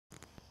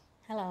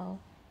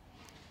Hello.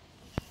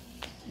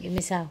 Give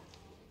me some.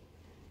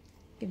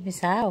 Give me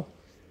some.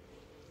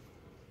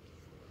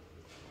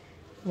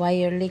 Why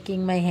you're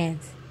licking my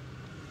hands?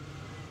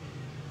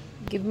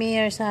 Give me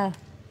your sow.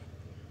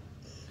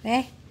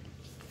 Eh?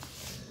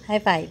 High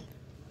five.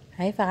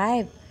 High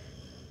five.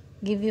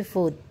 Give you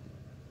food.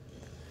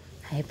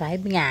 High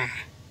five nga.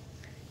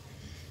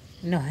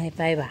 No, high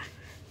five ah.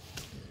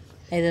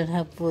 I don't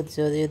have food,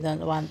 so you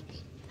don't want.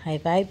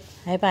 High five.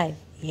 High five.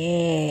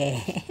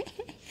 Yeah.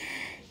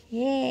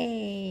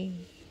 Yay.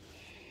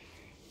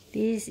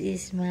 This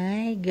is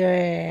my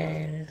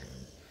girl.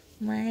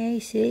 My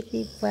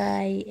sweetie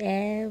pie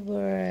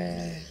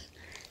ever.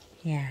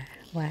 Yeah,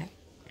 what?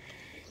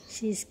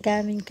 She's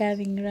coming,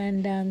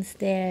 run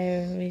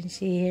downstairs when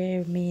she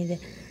hear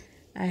me.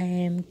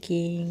 I am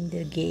kicking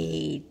the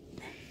gate.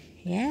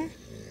 Yeah,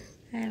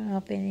 I'm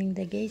opening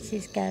the gate.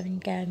 She's coming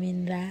down.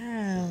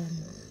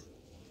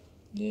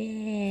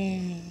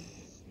 Yeah.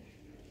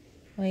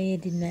 Why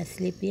you did not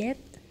sleep yet?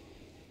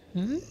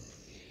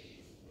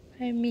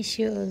 I miss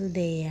you all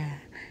day.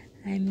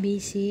 I'm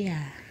busy.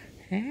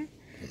 Huh?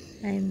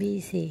 I'm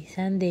busy.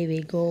 Sunday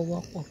we go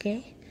walk,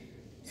 okay?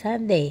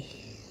 Sunday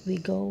we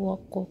go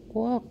walk.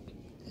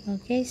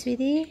 Okay,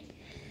 sweetie?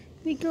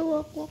 We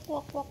go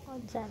walk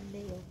on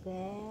Sunday,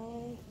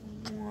 okay?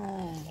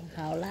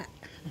 Howla.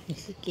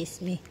 She kiss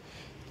me.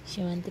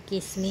 She want to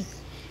kiss me.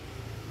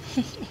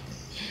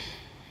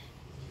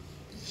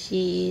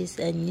 She is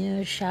a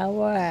new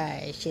shower.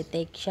 She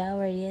take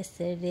shower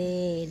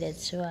yesterday.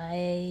 That's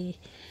why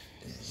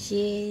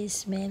she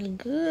smell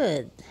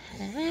good.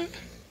 Huh?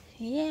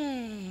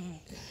 Yeah.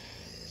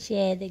 She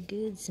had a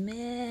good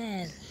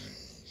smell.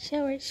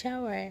 Shower.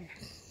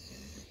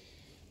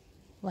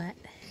 What?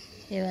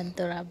 You want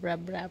to rub?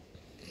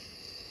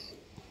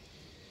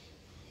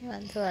 You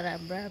want to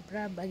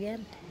rub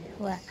again?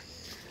 What?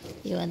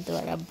 You want to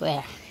rub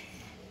where?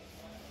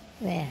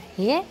 Where?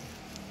 Here?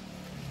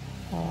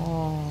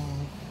 Oh.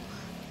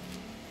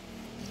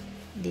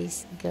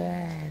 This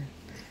girl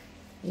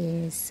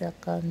is so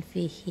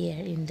comfy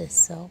here in the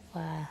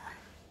sofa.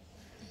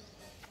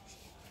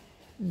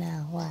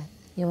 Now what?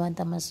 You want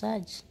a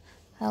massage?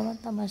 I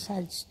want a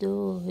massage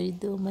too. You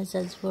do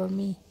massage for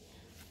me.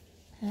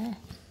 Huh?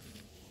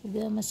 You do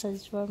a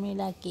massage for me,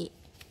 Lucky.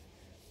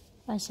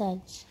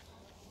 Massage.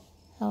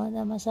 I want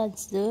a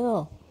massage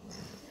too.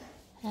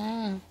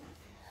 Huh?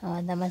 I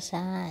want a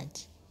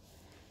massage.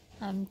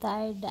 I'm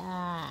tired.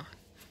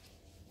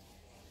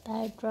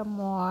 Tired from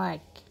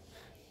work.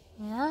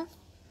 Yeah?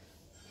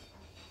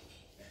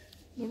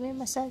 Give me a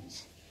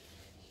massage.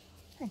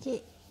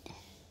 Okay.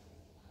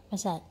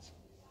 Massage.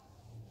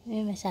 Give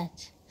me a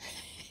massage.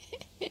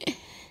 Give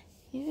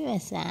me a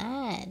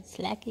massage.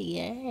 Lucky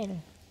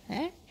girl.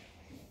 Huh?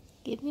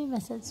 Give me a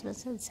massage.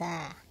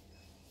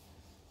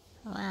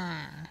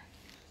 Wow.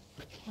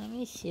 I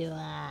miss you.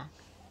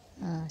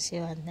 Oh, she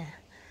want that.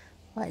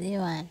 What do you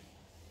want?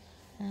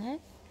 Huh?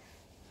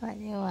 What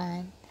do you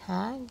want?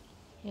 Hug?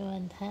 You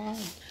want hug?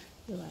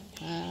 You want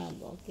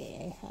hug?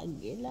 Okay, I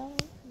hug you lang.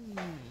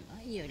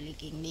 Are you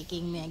licking me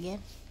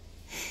again?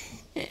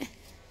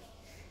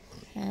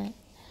 Huh?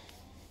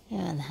 You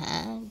want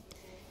hug?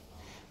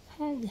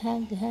 Hug,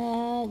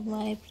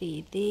 my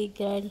pretty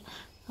girl,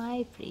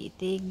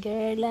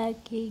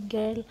 lucky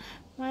girl,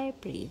 my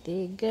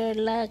pretty girl,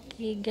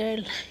 lucky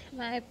girl,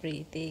 my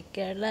pretty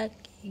girl,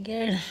 lucky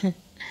girl.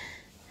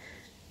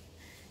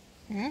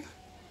 Huh?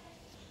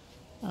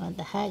 You want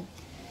a hug?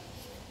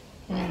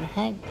 You want a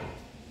hug?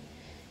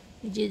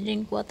 Did you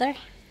drink water?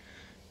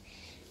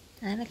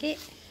 Lucky?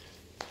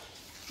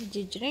 Did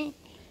you drink?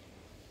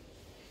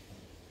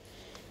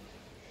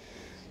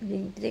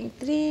 Drink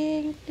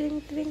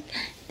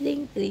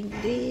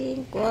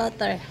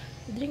water.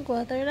 Drink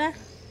water na.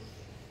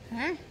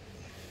 Huh?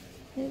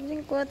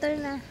 Drink water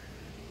na.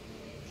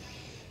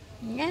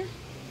 Yeah?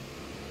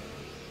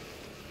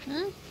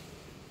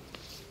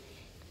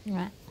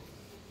 Yeah.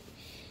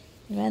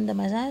 You want the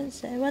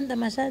massage? I want the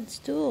massage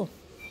too.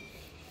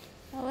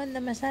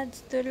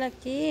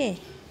 Lucky.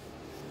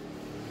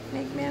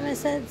 Make me a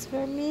massage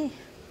for me.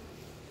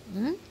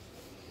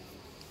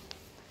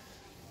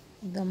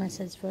 The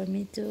massage for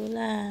me too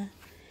lah.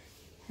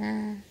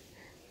 I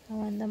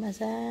want the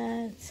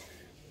massage.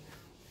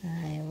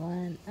 I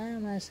want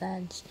a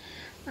massage.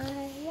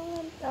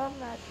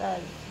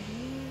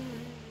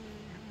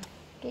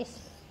 Kiss.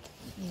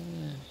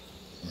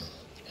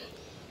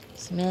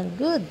 Smell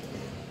good.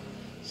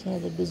 She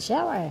had a good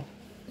shower.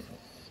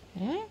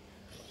 Huh?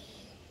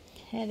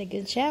 Had a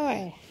good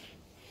shower.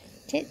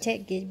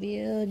 Tet gave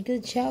you a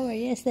good shower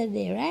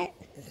yesterday, right?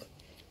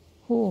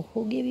 Who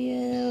gave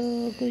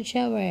you a good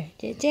shower?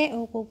 Tet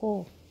or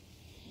Coco?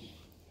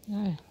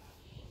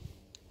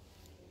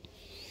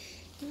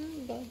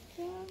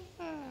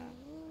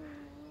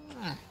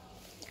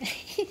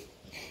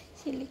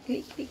 She lick.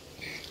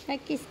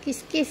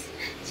 Kiss.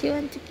 She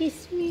want to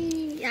kiss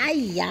me. Ay,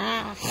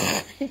 yeah.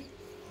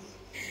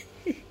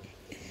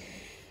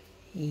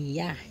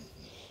 Yeah.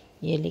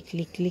 You lick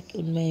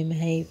on my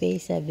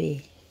face,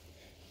 abe.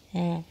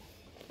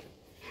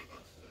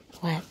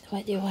 What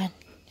do you want?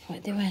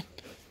 What do you want?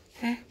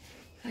 Huh?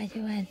 What do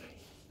you want?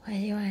 What do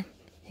you want?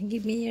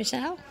 Give me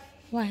yourself?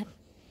 What?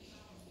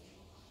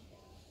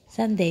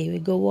 Sunday, we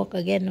go walk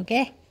again,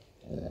 okay?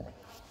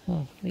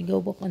 Oh, we go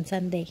walk on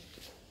Sunday.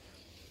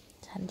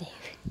 Sunday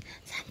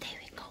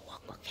we go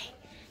walk, okay?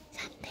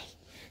 Sunday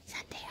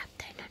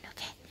afternoon,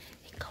 okay?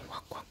 We go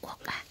walk, on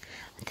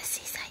the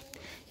seaside.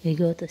 We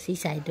go to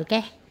seaside,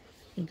 okay?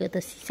 We go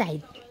to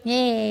seaside.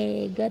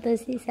 Yay, go to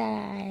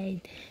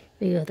seaside.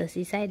 We go to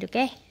seaside,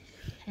 okay?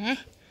 Huh?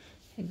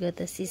 We go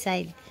to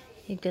seaside.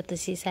 You go to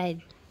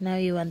seaside. Now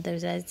you want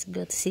to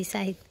go to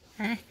seaside,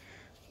 huh?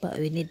 But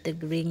we need to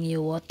bring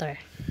you water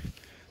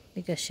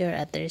because you're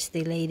a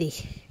thirsty lady.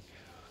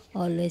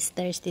 Always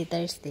thirsty.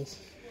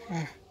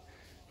 Huh?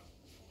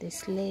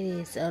 This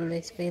lady is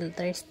always feel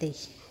thirsty.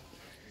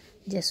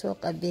 Just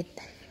walk a bit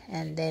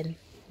and then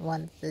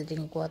want to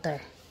drink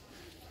water.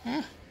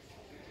 Huh?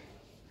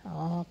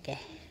 Okay.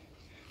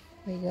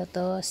 We go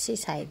to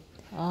seaside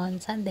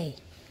on Sunday.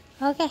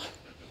 Okay.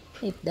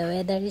 If the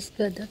weather is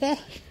good, okay?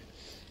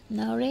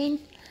 No rain.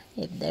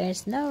 If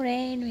there's no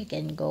rain, we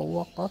can go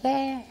walk,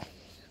 okay?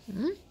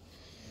 We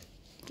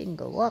can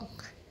go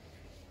walk.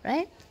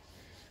 Right?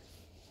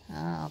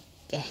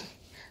 Okay.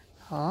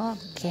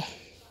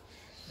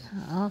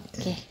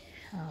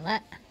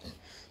 Alright.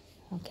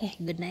 Okay,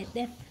 good night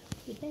then.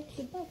 Good night.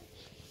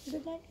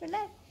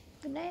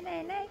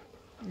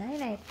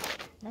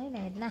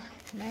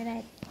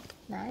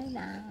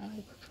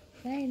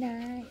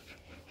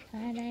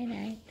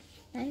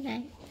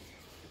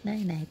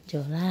 Good night,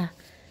 Jola.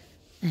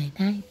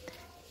 Night.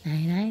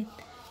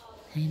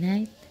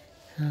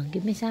 Oh,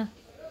 give me some.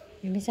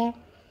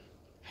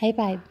 High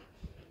five.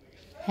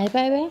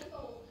 Eh?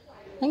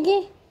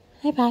 Anggi,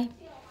 high five.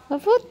 One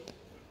foot.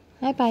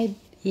 High five.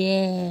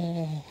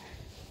 Yeah.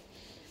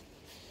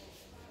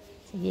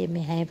 Give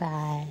me high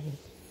five.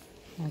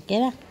 Okay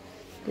lah.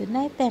 Good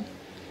night then.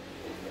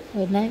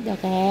 Good night,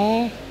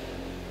 okay?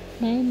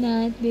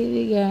 Night,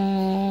 baby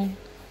girl.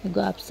 You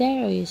go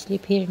upstairs or you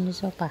sleep here in the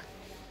sofa?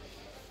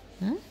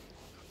 Huh?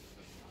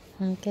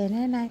 Okay,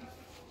 night.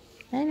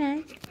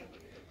 Night.